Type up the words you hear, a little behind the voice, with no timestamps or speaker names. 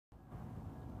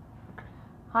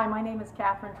Hi, my name is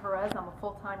Kathryn Perez. I'm a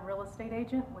full-time real estate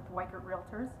agent with Weichert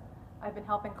Realtors. I've been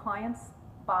helping clients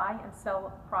buy and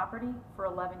sell property for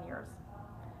 11 years.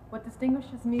 What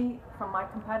distinguishes me from my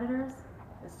competitors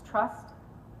is trust,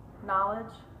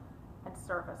 knowledge, and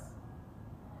service.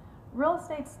 Real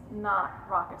estate's not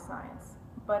rocket science,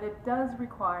 but it does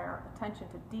require attention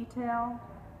to detail,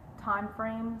 time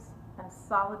frames, and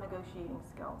solid negotiating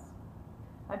skills.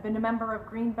 I've been a member of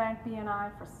Green Bank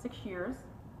BNI for 6 years,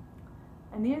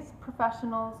 and these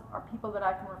professionals are people that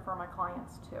I can refer my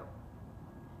clients to.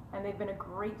 And they've been a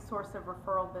great source of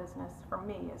referral business for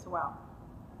me as well.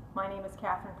 My name is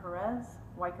Kathryn Perez,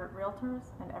 Weichert Realtors,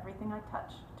 and everything I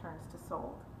touch turns to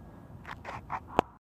sold.